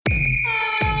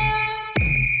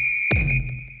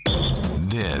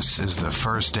This is the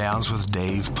First Downs with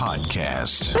Dave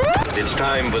podcast. It's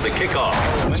time for the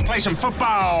kickoff. Let's play some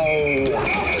football.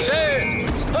 Set.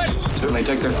 Certainly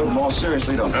take their football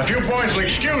seriously, don't they? If you boys will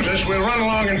excuse us, we'll run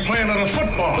along and play a little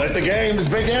football. Let the games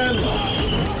begin.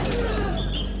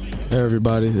 Hey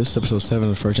everybody, this is episode 7 of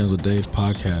the First Downs with Dave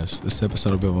podcast. This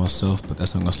episode will be about myself, but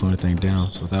that's not going to slow anything down.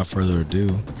 So without further ado,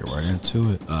 we'll get right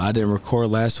into it. I didn't record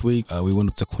last week. We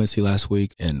went up to Quincy last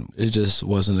week, and it just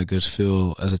wasn't a good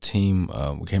feel as a team.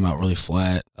 We came out really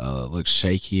flat, looked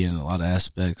shaky in a lot of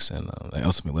aspects, and that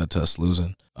ultimately led to us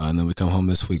losing. And then we come home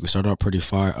this week. We started out pretty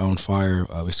on fire.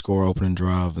 We score opening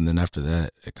drive, and then after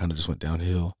that, it kind of just went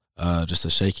downhill. Just a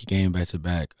shaky game back to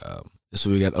back. This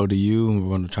week we got ODU, and we're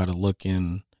going to try to look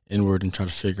inward and try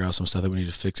to figure out some stuff that we need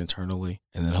to fix internally,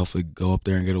 and then hopefully go up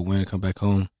there and get a win and come back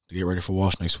home to get ready for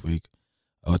Walsh next week.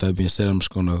 With that being said, I'm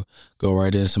just going to go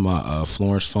right into my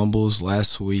Florence fumbles.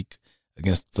 Last week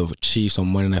against the Chiefs on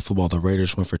Monday Night Football, the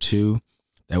Raiders went for 2.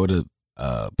 That would have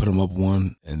put them up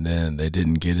 1, and then they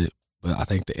didn't get it. But I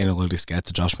think the analytics got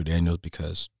to Josh McDaniels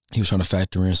because he was trying to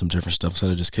factor in some different stuff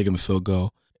instead of just kicking the field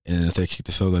goal. And if they kicked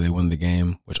the field goal, they win the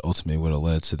game, which ultimately would have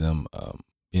led to them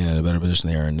in a better position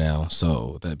they are in now.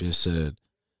 So with that being said,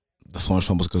 the Florence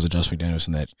fumbles goes to Josh McDaniels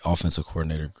and that offensive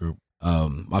coordinator group.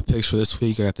 My picks for this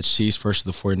week, I got the Chiefs versus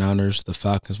the 49ers, the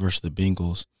Falcons versus the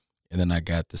Bengals, and then I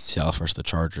got the Seattle versus the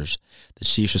Chargers. The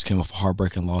Chiefs just came off a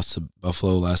heartbreaking loss to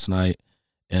Buffalo last night,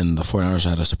 and the 49ers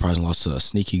had a surprising loss to a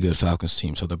sneaky good Falcons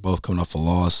team. So they're both coming off a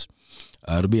loss.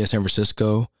 It'll be in San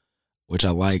Francisco, which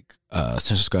I like. San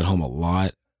Francisco at home a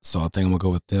lot. So I think I'm going to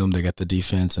go with them. They got the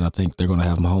defense, and I think they're going to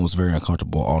have Mahomes very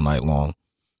uncomfortable all night long.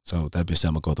 So that being said,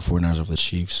 I'm going to go with the 49ers over the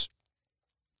Chiefs.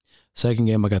 Second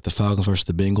game, I got the Falcons versus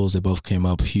the Bengals. They both came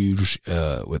up huge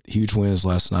with huge wins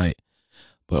last night.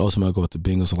 But ultimately, I'll go with the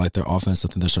Bengals. I like their offense. I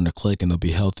think they're starting to click, and they'll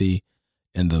be healthy.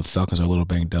 And the Falcons are a little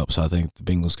banged up, so I think the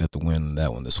Bengals got the win in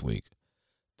that one this week.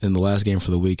 Then the last game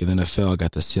for the week in the NFL, I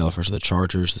got the Seahawks versus the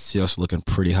Chargers. The Seahawks are looking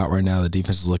pretty hot right now. The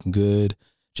defense is looking good.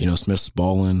 Geno Smith's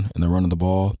balling, and they're running the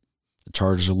ball. The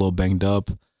Chargers are a little banged up.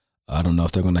 I don't know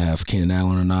if they're going to have Keenan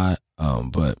Allen or not.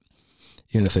 But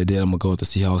even if they did, I'm going to go with the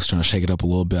Seahawks, trying to shake it up a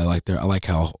little bit. I like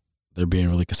how they're being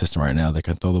really consistent right now. They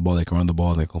can throw the ball, they can run the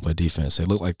ball, and they can play defense. They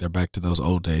look like they're back to those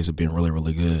old days of being really,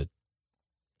 really good.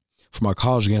 For my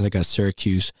college games, I got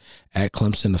Syracuse at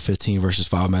Clemson, a 15 versus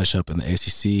 5 matchup in the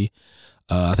ACC.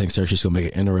 I think Syracuse is going to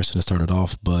make it interesting to start it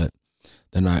off, but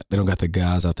they don't got the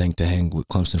guys, I think, to hang with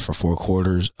Clemson for 4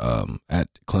 quarters at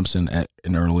Clemson at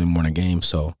an early morning game.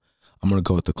 So I'm going to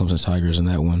go with the Clemson Tigers in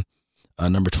that one.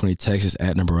 Number 20, Texas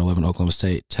at number 11, Oklahoma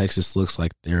State. Texas looks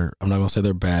like I'm not going to say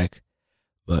they're back,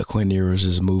 but Quinn Ewers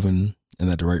is moving in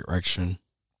that direction.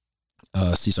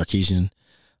 Steve Sarkisian,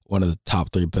 one of the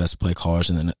top 3 best play callers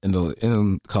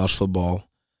in college football,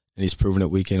 and he's proven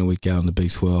it week in and week out in the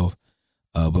Big 12.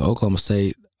 But Oklahoma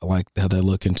State, I like how they're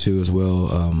looking too as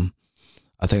well.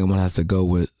 I think I'm gonna have to go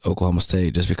with Oklahoma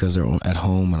State just because they're at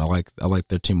home, and I like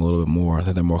their team a little bit more. I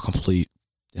think they're more complete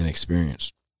and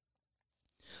experienced.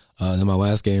 Then my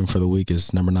last game for the week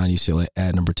is number 9 UCLA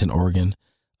at number 10 Oregon.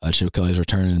 Chip Kelly's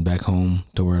returning back home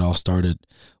to where it all started,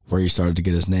 where he started to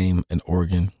get his name in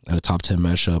Oregon in a top 10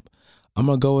 matchup. I'm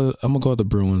gonna go with the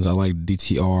Bruins. I like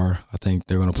DTR. I think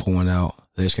they're gonna pull one out.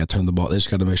 They just got to turn the ball. They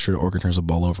just got to make sure Oregon turns the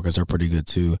ball over because they're pretty good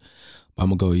too. But I'm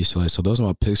gonna go with UCLA. So those are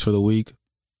my picks for the week.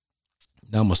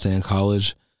 Now I'm going to stay in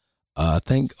college. I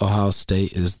think Ohio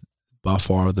State is by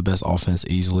far the best offense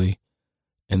easily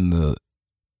in the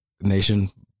nation.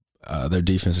 Their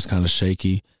defense is kind of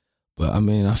shaky. But,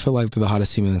 I feel like they're the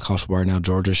hottest team in college football right now.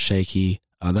 Georgia's shaky.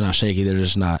 They're not shaky. They're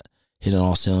just not hitting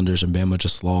all cylinders, and Bama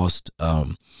just lost.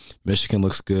 Michigan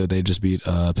looks good. They just beat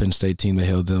Penn State team. They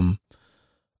held them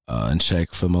in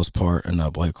check for the most part.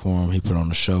 And Blake Corum, he put on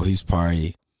the show. He's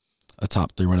probably a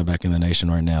top 3 running back in the nation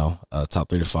right now, top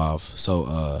 3 to 5.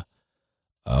 So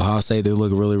Ohio State, they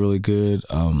look really, really good.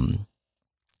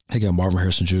 They got Marvin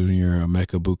Harrison Jr.,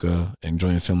 Emeka Buka, and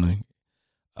Julian Finley.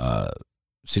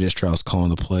 C.J. Stroud's calling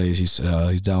the plays.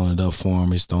 He's dialing it up for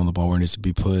him. He's throwing the ball where it needs to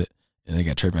be put. And they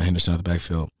got Trayvon Henderson at the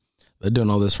backfield. They're doing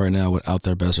all this right now without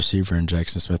their best receiver in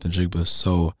Jackson Smith-Njigba.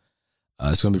 So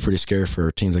it's going to be pretty scary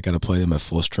for teams that got to play them at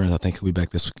full strength. I think he'll be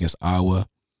back this week against Iowa.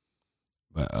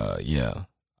 But, yeah.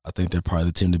 I think they're probably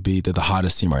the team to beat. They're the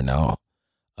hottest team right now.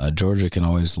 Georgia can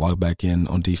always log back in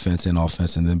on defense and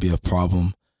offense and then be a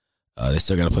problem. They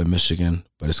still got to play Michigan,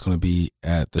 but it's going to be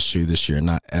at the Shoe this year,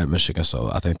 not at Michigan. So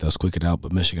I think they'll squeak it out,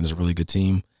 but Michigan is a really good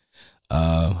team.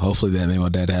 Hopefully that made my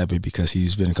dad happy because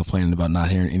he's been complaining about not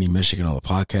hearing any Michigan on the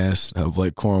podcast.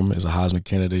 Blake Corum is a Heisman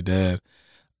candidate, Dad.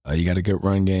 You got a good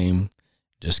run game.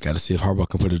 Just got to see if Harbaugh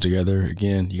can put it together.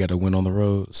 Again, you got to win on the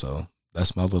road. So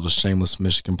that's my little shameless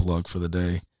Michigan plug for the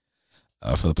day,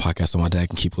 for the podcast, so my dad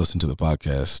can keep listening to the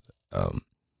podcast.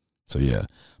 So yeah,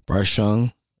 Bryce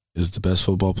Young is the best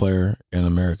football player in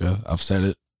America. I've said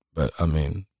it, but I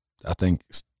mean, I think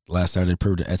last Saturday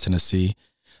proved it at Tennessee.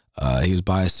 He was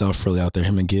by himself really out there,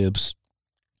 him and Gibbs,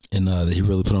 and he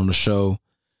really put on the show.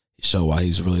 He showed why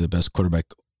he's really the best quarterback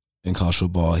in college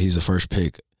football. He's the first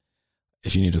pick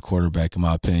if you need a quarterback, in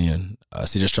my opinion.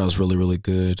 C.J. Stroud is really, really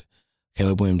good.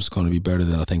 Caleb Williams is going to be better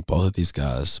than I think both of these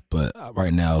guys. But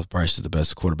right now, Bryce is the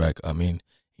best quarterback. I mean,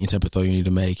 any type of throw you need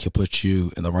to make, he'll put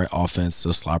you in the right offense.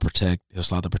 He'll slide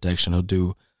the protection. He'll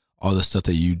do all the stuff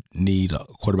that you need a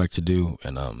quarterback to do,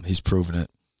 and he's proven it.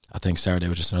 I think Saturday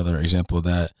was just another example of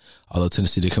that. Although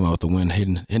Tennessee did come out with the win,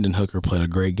 Hendon Hooker played a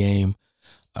great game.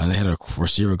 And they had a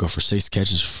receiver go for 6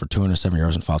 catches for 207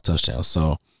 yards and 5 touchdowns.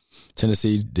 So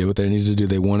Tennessee did what they needed to do.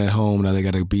 They won at home. Now they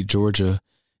got to beat Georgia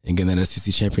and get that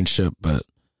SEC championship, but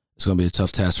it's going to be a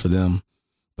tough task for them.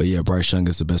 But yeah, Bryce Young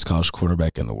is the best college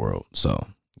quarterback in the world. So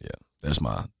yeah, there's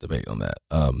my debate on that.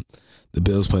 The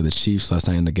Bills played the Chiefs last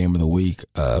night in the game of the week.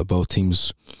 Both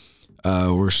teams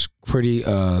were pretty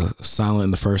silent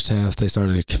in the first half. They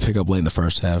started to pick up late in the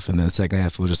first half, and then the second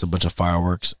half it was just a bunch of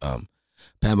fireworks.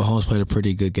 Pat Mahomes played a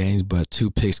pretty good game, but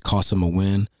 2 picks cost him a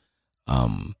win.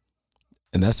 And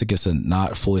that's against a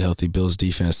not fully healthy Bills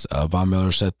defense. Von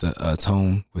Miller set the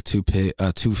tone with 2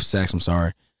 sacks,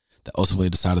 that ultimately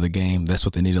decided the game. That's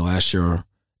what they needed last year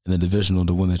in the divisional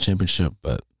to win the championship,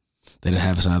 but they didn't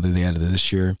have it, so now they added it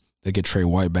this year. They get Trey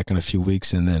White back in a few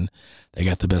weeks, and then they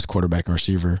got the best quarterback and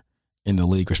receiver in the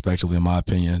league, respectively, in my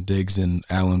opinion. Diggs and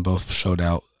Allen both showed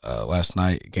out last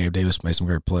night. Gabe Davis made some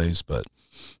great plays, but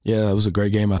yeah, it was a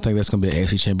great game. I think that's going to be an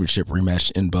AFC Championship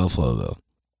rematch in Buffalo, though.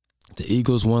 The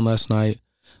Eagles won last night,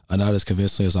 not as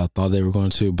convincingly as I thought they were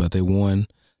going to, but they won.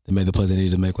 They made the plays they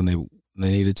needed to make when they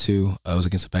needed to. It was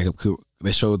against a backup.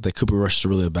 They showed that Cooper Rush is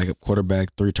really a backup quarterback,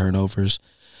 3 turnovers,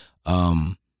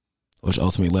 which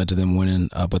ultimately led to them winning.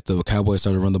 But the Cowboys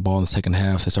started to run the ball in the second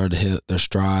half. They started to hit their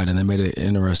stride, and they made it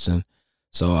interesting.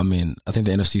 So, I mean, I think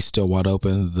the NFC is still wide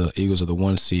open. The Eagles are the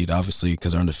 1 seed, obviously,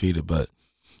 because they're undefeated, but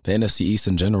the NFC East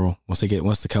in general, once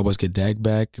the Cowboys get Dak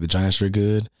back, the Giants are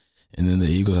good, and then the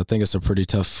Eagles, I think it's a pretty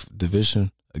tough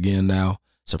division. Again, now,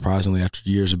 surprisingly, after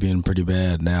years of being pretty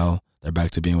bad, now they're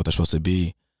back to being what they're supposed to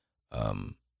be.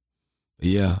 But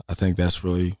yeah, I think that's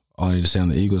really all I need to say on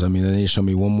the Eagles. I mean, they need to show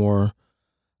me one more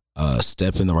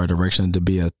step in the right direction to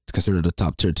be considered a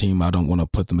top-tier team. I don't want to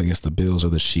put them against the Bills or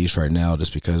the Chiefs right now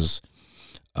just because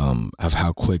of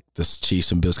how quick the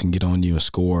Chiefs and Bills can get on you and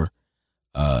score.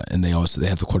 And they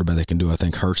have the quarterback they can do. I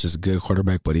think Hurts is a good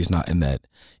quarterback, but he's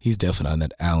definitely not in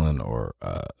that Allen or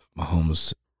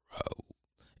Mahomes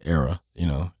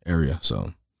area.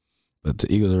 So, but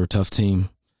the Eagles are a tough team.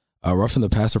 Roughing the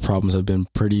passer problems have been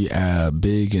pretty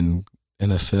big in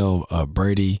NFL.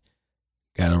 Brady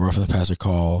got a roughing the passer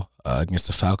call against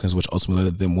the Falcons, which ultimately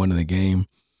led them winning the game.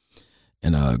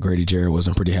 And Grady Jarrett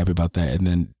wasn't pretty happy about that. And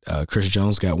then Chris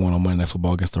Jones got one on Monday Night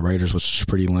Football against the Raiders, which is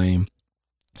pretty lame.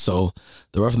 So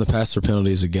the roughing the passer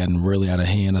penalties are getting really out of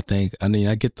hand, I think. I mean,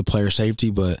 I get the player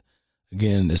safety, but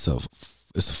again, it's a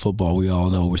football. We all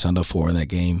know what we signed up for in that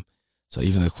game. So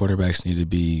even the quarterbacks need to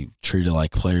be treated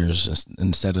like players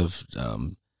instead of,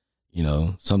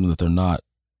 something that they're not.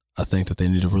 I think that they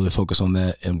need to really focus on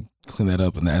that and clean that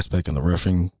up in the aspect in the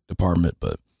refereeing department,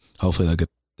 but hopefully they'll get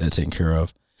that taken care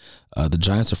of. The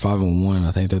Giants are 5-1.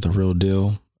 I think they're the real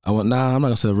deal. I'm not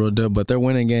going to say the real deal, but they're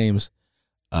winning games.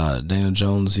 Daniel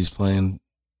Jones, he's doing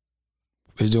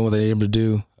what they need him to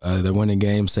do. They're winning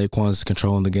games. Saquon's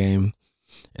controlling the game,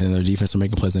 and their defense are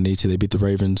making plays they need to. They beat the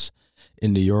Ravens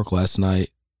in New York last night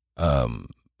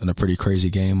in a pretty crazy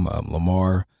game.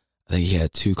 Lamar, I think he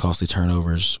had 2 costly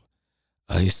turnovers.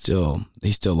 He's still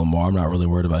Lamar. I'm not really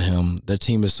worried about him. Their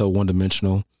team is so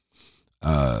one-dimensional.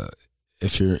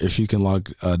 If you can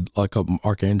lock up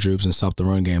Mark Andrews and stop the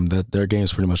run game, their game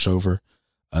is pretty much over.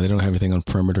 They don't have anything on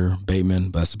perimeter. Bateman,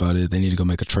 but that's about it. They need to go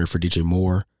make a trade for DJ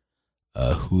Moore,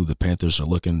 who the Panthers are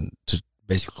looking to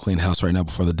basically clean house right now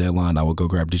before the deadline. I would go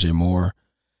grab DJ Moore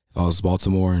if I was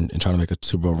Baltimore and try to make a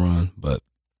Super Bowl run. But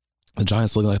the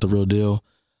Giants looking like the real deal.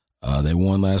 They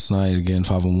won last night, again,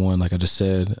 5-1. Like I just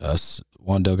said,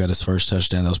 Wandale got his first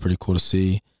touchdown. That was pretty cool to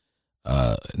see.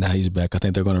 Now he's back. I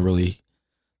think they're going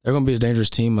to be a dangerous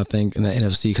team, I think, in the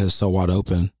NFC because it's so wide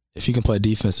open. If you can play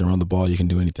defense and run the ball, you can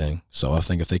do anything. So I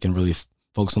think if they can really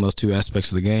focus on those 2 aspects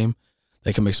of the game,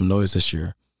 they can make some noise this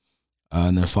year.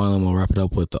 And then finally, we'll wrap it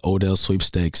up with the Odell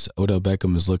sweepstakes. Odell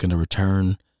Beckham is looking to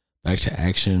return back to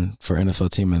action for NFL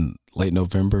team in late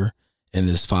November. And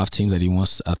there's 5 teams that he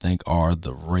wants, I think, are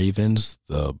the Ravens,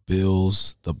 the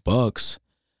Bills, the Bucks,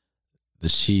 the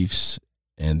Chiefs,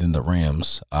 and then the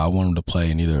Rams. I want him to play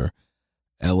in either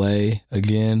LA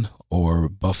again or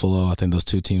Buffalo. I think those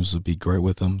two teams would be great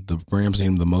with him. The Rams need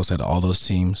him the most out of all those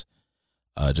teams,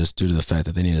 just due to the fact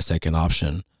that they need a second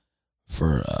option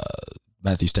for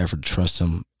Matthew Stafford to trust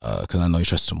him, because I know he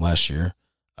trusted him last year.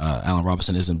 Allen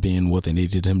Robinson isn't being what they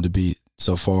needed him to be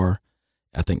so far.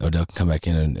 I think Odell can come back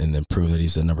in and then prove that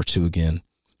he's a number 2 again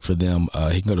for them.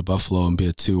 He can go to Buffalo and be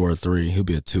a 2 or a 3. He'll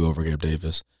be a 2 over Gabe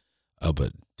Davis.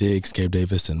 But Diggs, Gabe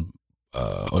Davis, and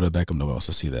Odell Beckham, nobody wants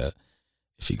to see that.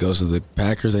 If he goes to the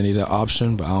Packers, they need an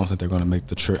option, but I don't think they're going to make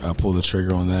pull the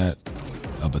trigger on that.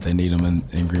 But they need him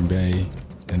in Green Bay.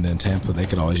 And then Tampa, they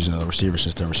could always use another receiver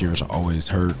since their receivers are always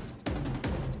hurt.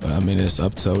 But, I mean, it's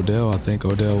up to Odell. I think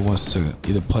Odell wants to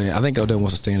either play. I think Odell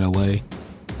wants to stay in LA.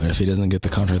 But if he doesn't get the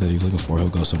contract that he's looking for, he'll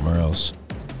go somewhere else.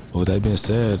 But with that being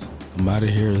said, I'm out of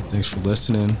here. Thanks for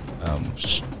listening.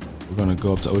 We're going to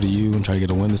go up to ODU and try to get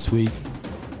a win this week.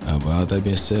 But with that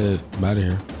being said, I'm out of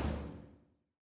here.